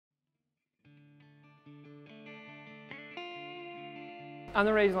I'm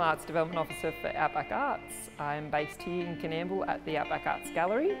the Regional Arts Development Officer for Outback Arts. I'm based here in Coonamble at the Outback Arts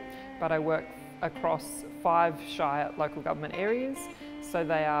Gallery, but I work across 5 shire local government areas. So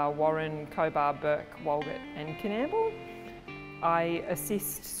they are Warren, Cobar, Bourke, Walgett and Coonamble. I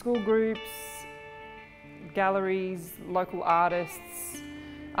assist school groups, galleries, local artists,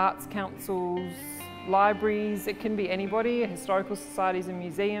 arts councils, libraries, it can be anybody, historical societies and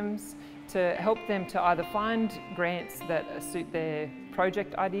museums, to help them to either find grants that suit their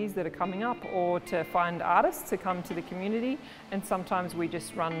project ideas that are coming up, or to find artists to come to the community. And sometimes we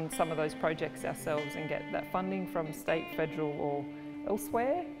just run some of those projects ourselves and get that funding from state, federal or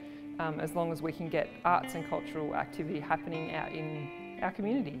elsewhere, as long as we can get arts and cultural activity happening out in our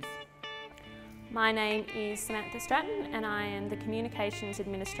communities. My name is Samantha Stratton and I am the Communications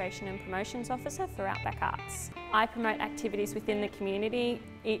Administration and Promotions Officer for Outback Arts. I promote activities within the community.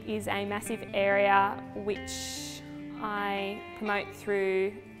 It is a massive area which I promote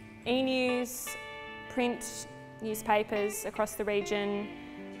through e-news, print, newspapers across the region,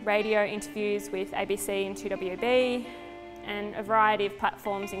 radio interviews with ABC and 2WB, and a variety of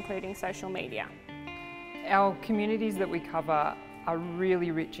platforms including social media. Our communities that we cover are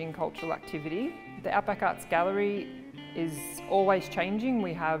really rich in cultural activity. The Outback Arts Gallery is always changing.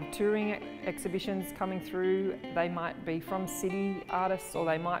 We have touring exhibitions coming through. They might be from city artists or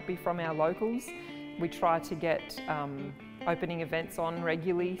they might be from our locals. We try to get opening events on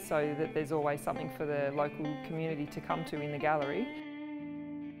regularly so that there's always something for the local community to come to in the gallery.